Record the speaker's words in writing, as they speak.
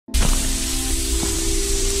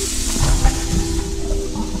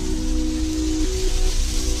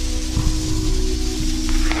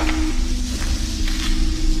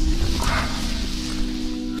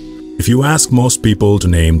If you ask most people to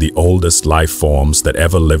name the oldest life forms that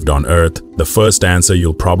ever lived on Earth, the first answer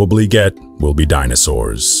you'll probably get will be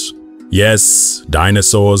dinosaurs. Yes,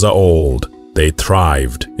 dinosaurs are old. They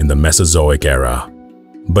thrived in the Mesozoic era.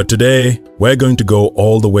 But today, we're going to go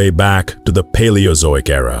all the way back to the Paleozoic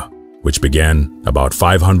Era, which began about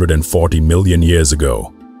 540 million years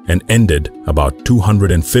ago and ended about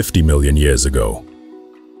 250 million years ago.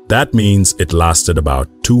 That means it lasted about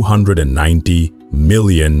 290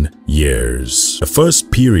 million years. The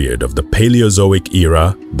first period of the Paleozoic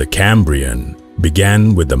era, the Cambrian,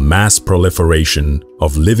 began with the mass proliferation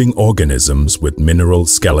of living organisms with mineral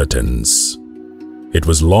skeletons. It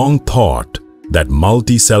was long thought that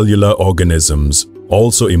multicellular organisms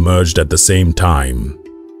also emerged at the same time,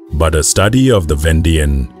 but a study of the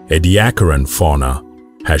Vendian Ediacaran fauna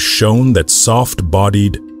has shown that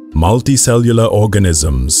soft-bodied multicellular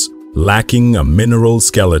organisms lacking a mineral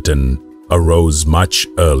skeleton arose much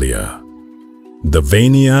earlier. The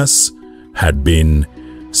Vanias had been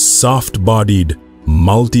soft-bodied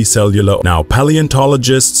multicellular. Now,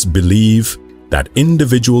 paleontologists believe that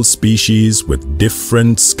individual species with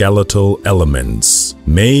different skeletal elements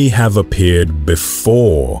may have appeared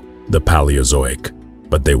before the Paleozoic,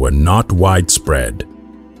 but they were not widespread.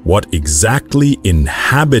 What exactly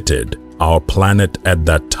inhabited our planet at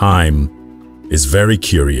that time is very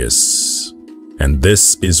curious, and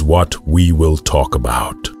this is what we will talk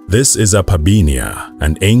about. This is a Pabinia,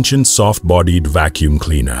 an ancient soft-bodied vacuum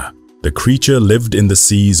cleaner. The creature lived in the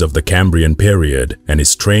seas of the Cambrian period and is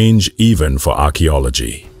strange even for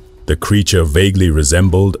archaeology. The creature vaguely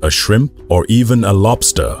resembled a shrimp or even a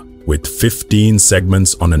lobster, with 15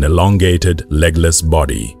 segments on an elongated, legless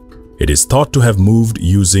body. It is thought to have moved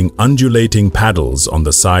using undulating paddles on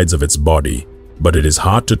the sides of its body, but it is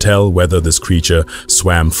hard to tell whether this creature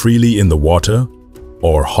swam freely in the water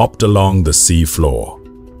or hopped along the sea floor.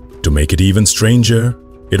 To make it even stranger,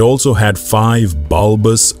 it also had 5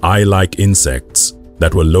 bulbous eye-like insects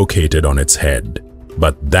that were located on its head.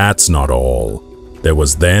 But that's not all. There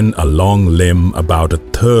was then a long limb about a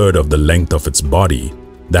third of the length of its body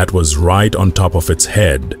that was right on top of its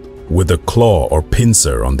head, with a claw or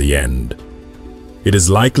pincer on the end. It is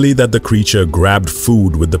likely that the creature grabbed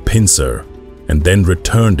food with the pincer and then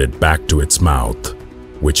returned it back to its mouth,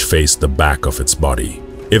 which faced the back of its body.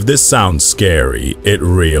 If this sounds scary, it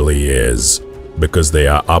really is, because they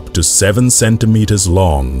are up to 7 centimeters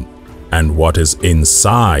long, and what is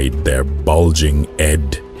inside their bulging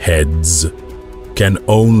heads can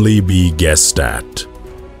only be guessed at.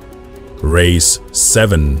 Race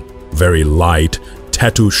 7 very light,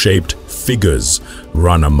 tattoo-shaped figures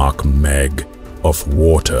run amok of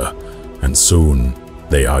water, and soon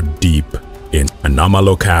they are deep in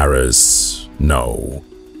Anomalocaris. No,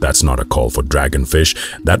 that's not a call for dragonfish.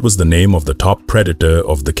 That was the name of the top predator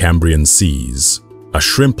of the Cambrian seas, a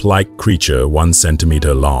shrimp-like creature 1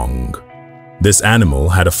 centimeter long. This animal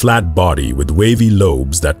had a flat body with wavy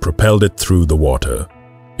lobes that propelled it through the water.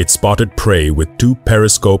 It spotted prey with 2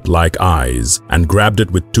 periscope-like eyes and grabbed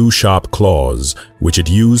it with 2 sharp claws, which it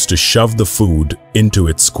used to shove the food into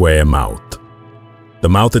its square mouth. The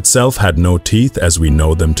mouth itself had no teeth as we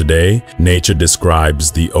know them today. Nature describes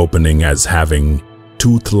the opening as having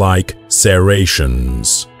tooth-like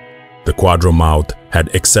serrations. The quadromouth had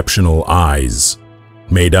exceptional eyes,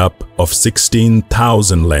 made up of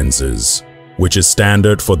 16,000 lenses, which is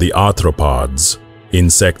standard for the arthropods,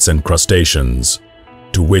 insects and crustaceans,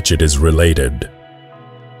 to which it is related,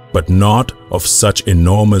 but not of such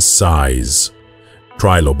enormous size.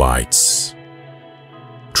 Trilobites.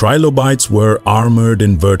 Trilobites were armored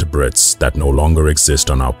invertebrates that no longer exist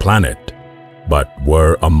on our planet, but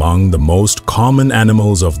were among the most common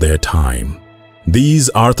animals of their time. These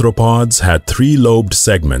arthropods had 3-lobed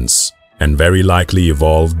segments and very likely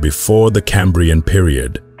evolved before the Cambrian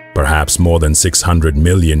period, perhaps more than 600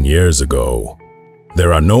 million years ago.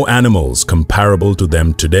 There are no animals comparable to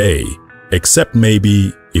them today, except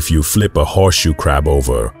maybe if you flip a horseshoe crab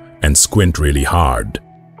over and squint really hard.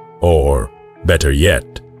 Or, better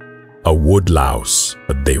yet, a woodlouse,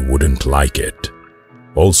 but they wouldn't like it.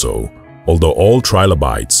 Also, although all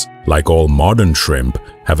trilobites, like all modern shrimp,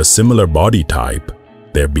 have a similar body type,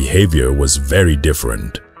 their behavior was very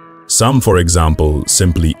different. Some, for example,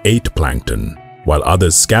 simply ate plankton, while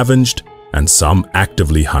others scavenged and some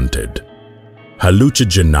actively hunted.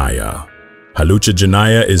 Hallucigenia.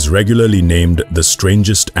 Hallucigenia is regularly named the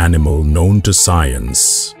strangest animal known to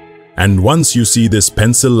science. And once you see this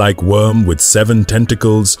pencil-like worm with 7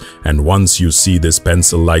 tentacles, and once you see this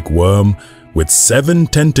pencil-like worm with 7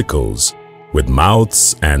 tentacles, with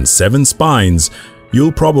mouths and 7 spines,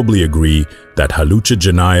 You'll probably agree that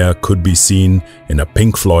Hallucigenia could be seen in a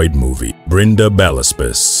Pink Floyd movie, Brinda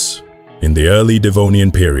Bellispis. In the early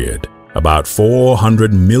Devonian period, about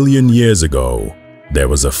 400 million years ago, there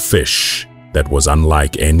was a fish that was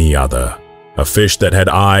unlike any other. A fish that had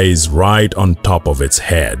eyes right on top of its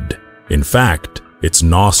head. In fact, its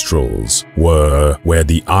nostrils were where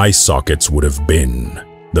the eye sockets would have been.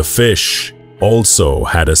 The fish also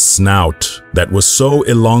had a snout that was so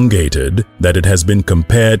elongated that it has been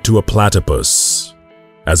compared to a platypus.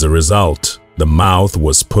 As a result, the mouth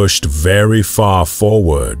was pushed very far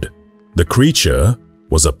forward. The creature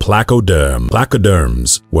was a placoderm.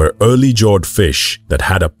 Placoderms were early jawed fish that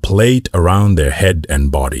had a plate around their head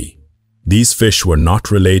and body. These fish were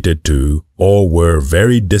not related to, or were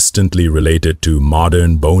very distantly related to,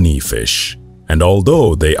 modern bony fish. And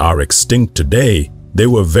although they are extinct today, they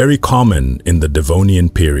were very common in the Devonian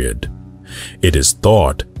period. It is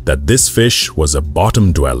thought that this fish was a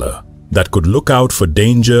bottom dweller that could look out for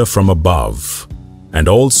danger from above, and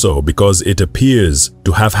also because it appears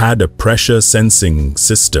to have had a pressure sensing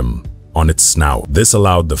system on its snout. This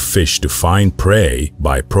allowed the fish to find prey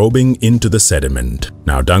by probing into the sediment.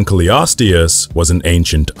 Now, Dunkleosteus was an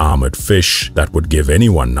ancient armored fish that would give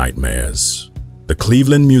anyone nightmares. The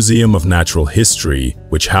Cleveland Museum of Natural History,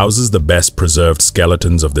 which houses the best preserved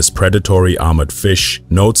skeletons of this predatory armored fish,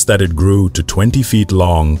 notes that it grew to 20 feet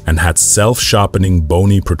long and had self-sharpening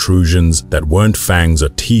bony protrusions that weren't fangs or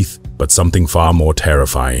teeth, but something far more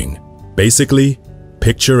terrifying. Basically,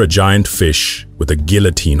 picture a giant fish with a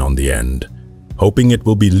guillotine on the end, hoping it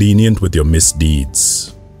will be lenient with your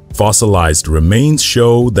misdeeds. Fossilized remains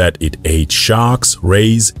show that it ate sharks,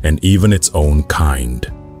 rays, and even its own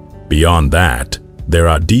kind. Beyond that, there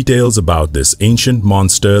are details about this ancient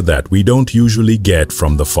monster that we don't usually get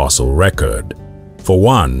from the fossil record. For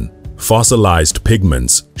one, fossilized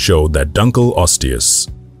pigments show that Dunkleosteus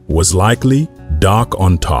was likely dark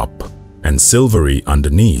on top and silvery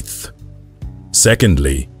underneath.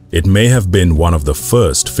 Secondly, it may have been one of the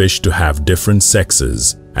first fish to have different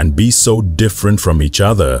sexes and be so different from each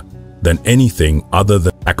other than anything other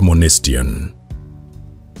than Acmonistian.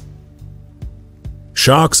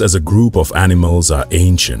 Sharks as a group of animals are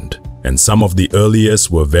ancient, and some of the earliest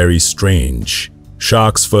were very strange.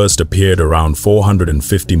 Sharks first appeared around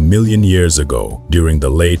 450 million years ago during the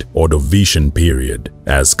late Ordovician period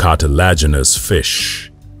as cartilaginous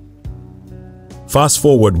fish. Fast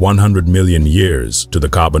forward 100 million years to the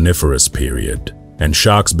Carboniferous period, and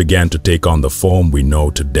sharks began to take on the form we know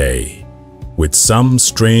today, with some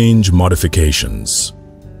strange modifications.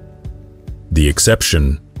 The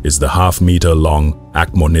exception is the half-meter-long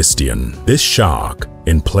Acmonistian. This shark,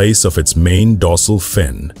 in place of its main dorsal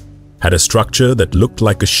fin, had a structure that looked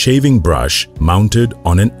like a shaving brush mounted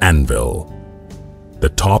on an anvil. The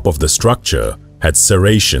top of the structure had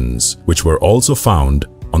serrations, which were also found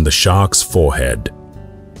on the shark's forehead.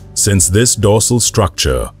 Since this dorsal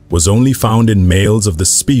structure was only found in males of the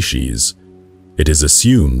species, it is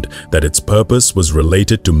assumed that its purpose was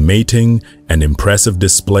related to mating and impressive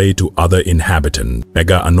display to other inhabitants.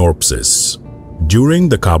 Meganorpsis. During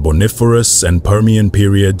the Carboniferous and Permian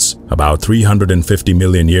periods, about 350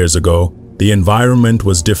 million years ago, the environment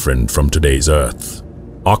was different from today's Earth.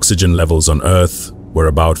 Oxygen levels on Earth were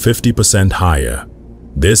about 50% higher.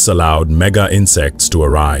 This allowed mega insects to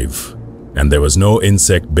arrive, and there was no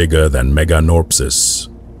insect bigger than Meganorpsis.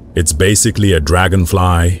 It's basically a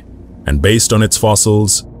dragonfly, and based on its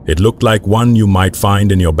fossils, it looked like one you might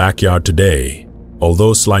find in your backyard today,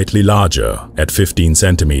 although slightly larger at 15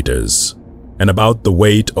 centimeters, and about the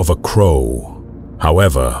weight of a crow.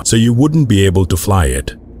 However, so you wouldn't be able to fly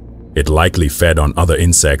it. It likely fed on other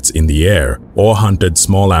insects in the air or hunted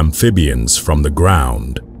small amphibians from the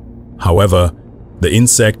ground. However, the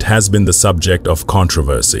insect has been the subject of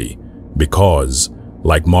controversy because,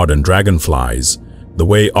 like modern dragonflies, the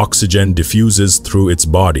way oxygen diffuses through its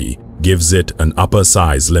body gives it an upper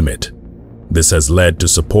size limit. This has led to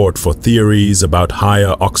support for theories about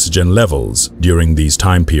higher oxygen levels during these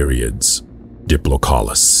time periods.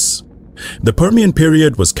 Diplocolus. The Permian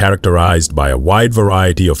period was characterized by a wide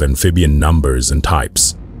variety of amphibian numbers and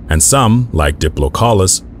types, and some, like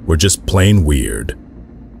Diplocolus, were just plain weird.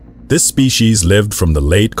 This species lived from the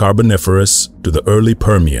late Carboniferous to the early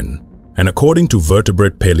Permian, and according to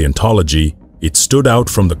vertebrate paleontology, it stood out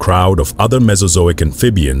from the crowd of other Mesozoic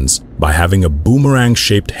amphibians by having a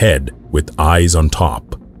boomerang-shaped head with eyes on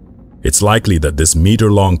top. It's likely that this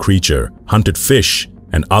meter-long creature hunted fish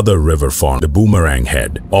and other river fauna. The boomerang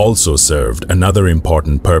head also served another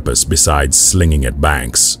important purpose besides slinging at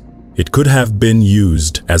banks. It could have been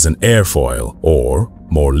used as an airfoil or,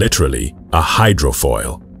 more literally, a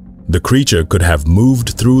hydrofoil. The creature could have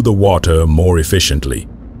moved through the water more efficiently.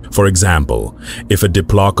 For example, if a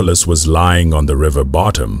diplodocus was lying on the river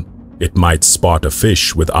bottom, it might spot a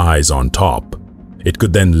fish with eyes on top. It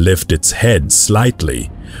could then lift its head slightly,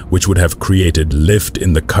 which would have created lift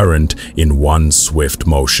in the current in one swift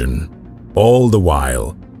motion. All the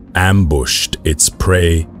while, ambushed its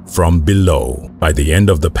prey from below. By the end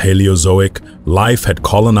of the Paleozoic, life had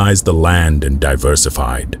colonized the land and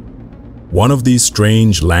diversified. One of these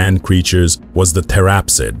strange land creatures was the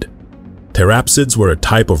terrestrial. Terrestrials were a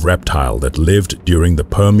type of reptile that lived during the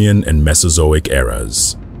Permian and Mesozoic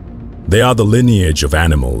eras. They are the lineage of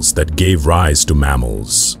animals that gave rise to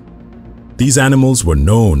mammals. These animals were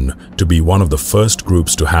known to be one of the first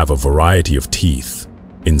groups to have a variety of teeth,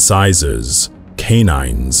 incisors,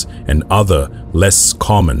 canines, and other less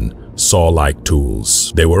common saw-like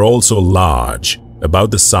tools. They were also large,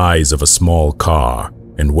 about the size of a small car,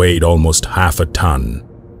 and weighed almost half a ton.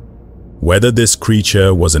 Whether this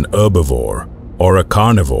creature was an herbivore or a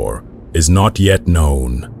carnivore is not yet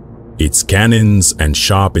known. Its canines and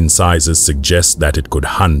sharp incisors suggest that it could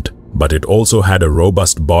hunt, but it also had a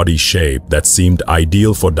robust body shape that seemed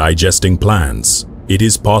ideal for digesting plants. It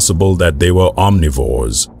is possible that they were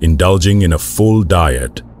omnivores, indulging in a full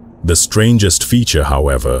diet. The strangest feature,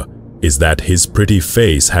 however, is that his pretty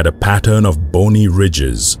face had a pattern of bony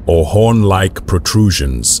ridges or horn-like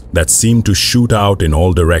protrusions that seemed to shoot out in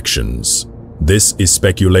all directions. This is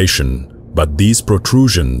speculation, but these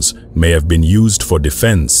protrusions may have been used for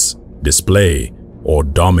defense, display, or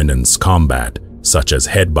dominance combat, such as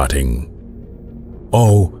headbutting.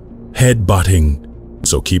 Oh, headbutting.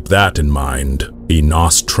 So keep that in mind.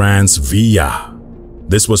 Inostransvia.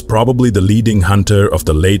 This was probably the leading hunter of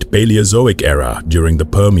the late Paleozoic era during the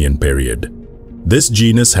Permian period. This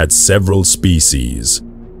genus had several species,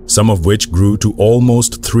 some of which grew to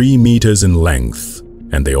almost 3 meters in length,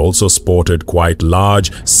 and they also sported quite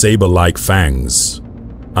large saber-like fangs.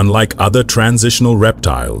 Unlike other transitional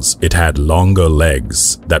reptiles, it had longer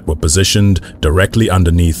legs that were positioned directly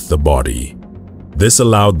underneath the body. This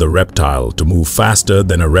allowed the reptile to move faster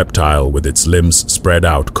than a reptile with its limbs spread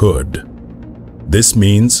out could. This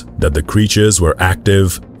means that the creatures were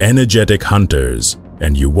active, energetic hunters,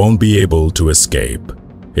 and you won't be able to escape.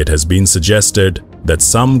 It has been suggested that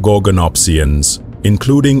some Gorgonopsians,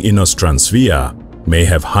 including Inostransvia, may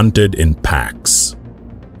have hunted in packs.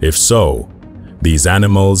 If so, these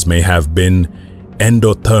animals may have been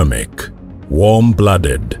endothermic,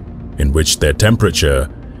 warm-blooded, in which their temperature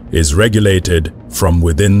is regulated from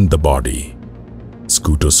within the body.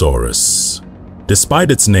 Scutosaurus.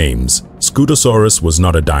 Despite its names, Scutosaurus was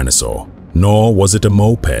not a dinosaur, nor was it a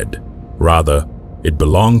moped. Rather, it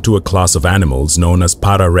belonged to a class of animals known as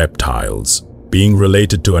parareptiles, being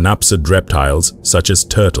related to synapsid reptiles such as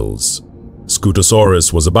turtles.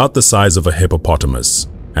 Scutosaurus was about the size of a hippopotamus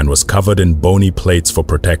and was covered in bony plates for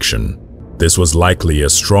protection. This was likely a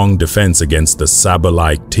strong defense against the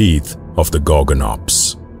saber-like teeth of the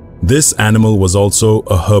Gorgonops. This animal was also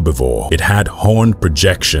a herbivore. It had horned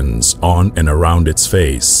projections on and around its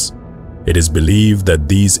face. It is believed that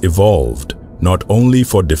these evolved not only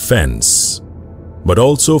for defense, but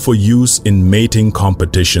also for use in mating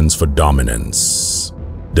competitions for dominance.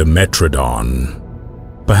 Dimetrodon.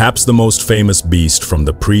 Perhaps the most famous beast from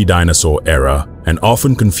the pre-dinosaur era, and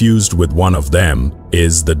often confused with one of them,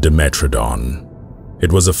 is the Dimetrodon.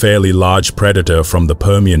 It was a fairly large predator from the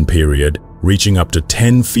Permian period, reaching up to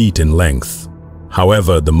 10 feet in length.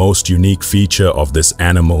 However, the most unique feature of this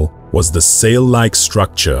animal was the sail-like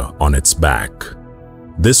structure on its back.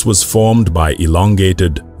 This was formed by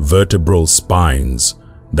elongated vertebral spines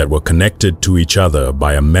that were connected to each other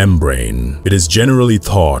by a membrane. It is generally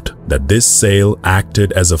thought that this sail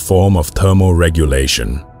acted as a form of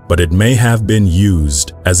thermoregulation, but it may have been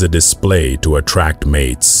used as a display to attract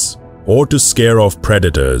mates, or to scare off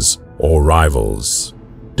predators or rivals.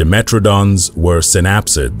 Dimetrodons were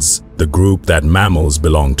synapsids, the group that mammals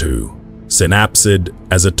belong to. Synapsid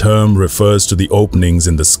as a term refers to the openings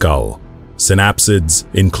in the skull. Synapsids,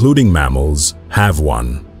 including mammals, have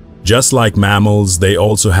one. Just like mammals, they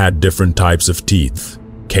also had different types of teeth.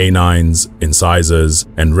 Canines, incisors,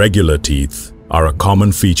 and regular teeth are a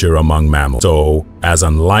common feature among mammals. So, as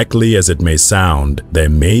unlikely as it may sound, there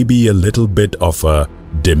may be a little bit of a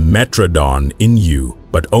Dimetrodon in you,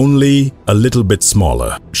 but only a little bit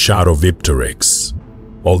smaller, Charopteryx.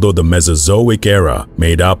 Although the Mesozoic era,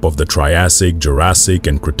 made up of the Triassic, Jurassic,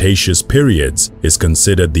 and Cretaceous periods, is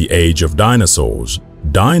considered the age of dinosaurs,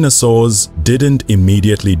 dinosaurs didn't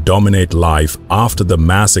immediately dominate life after the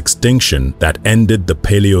mass extinction that ended the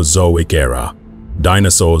Paleozoic era.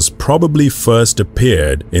 Dinosaurs probably first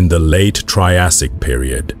appeared in the late Triassic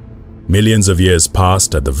period. Millions of years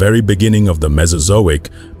passed at the very beginning of the Mesozoic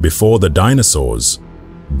before the dinosaurs.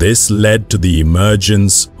 This led to the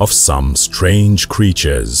emergence of some strange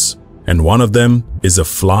creatures, and one of them is a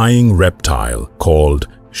flying reptile called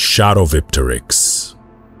Charopteryx.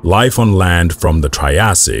 Life on land from the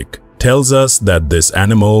Triassic tells us that this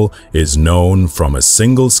animal is known from a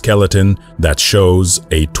single skeleton that shows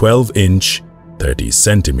a 12-inch,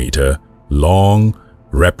 30-centimeter long,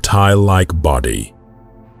 reptile-like body.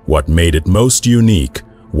 What made it most unique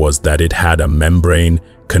was that it had a membrane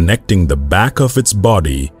connecting the back of its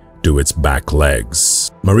body to its back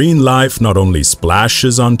legs. Marine life not only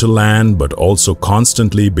splashes onto land but also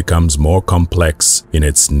constantly becomes more complex in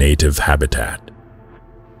its native habitat.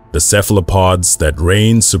 The cephalopods that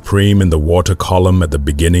reigned supreme in the water column at the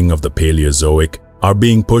beginning of the Paleozoic are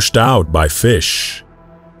being pushed out by fish.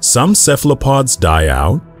 Some cephalopods die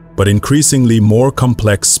out, but increasingly more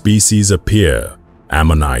complex species appear.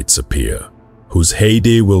 Ammonites appear, whose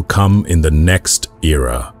heyday will come in the next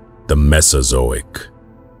era, the Mesozoic.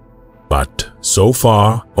 But so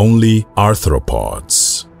far, only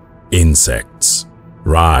arthropods, insects,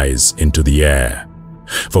 rise into the air.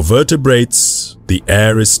 For vertebrates, the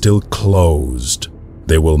air is still closed.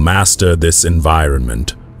 They will master this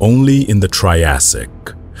environment only in the Triassic,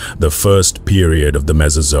 the first period of the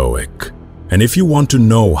Mesozoic. And if you want to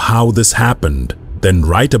know how this happened, then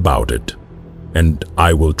write about it. And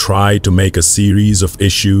I will try to make a series of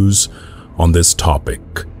issues on this topic.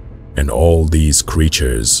 And all these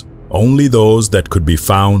creatures, only those that could be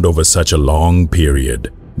found over such a long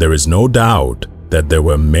period. There is no doubt that there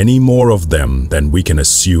were many more of them than we can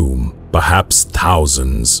assume, perhaps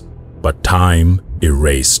thousands, but time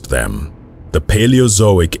erased them. The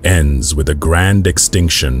Paleozoic ends with a grand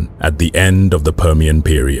extinction at the end of the Permian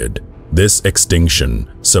period. This extinction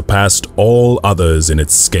surpassed all others in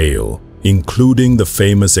its scale, including the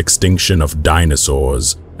famous extinction of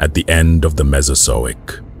dinosaurs at the end of the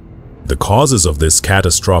Mesozoic. The causes of this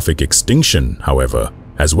catastrophic extinction, however,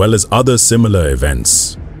 as well as other similar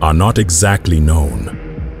events, are not exactly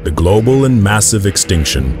known. The global and massive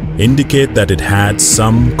extinction indicate that it had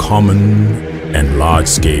some common and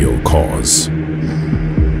large-scale cause.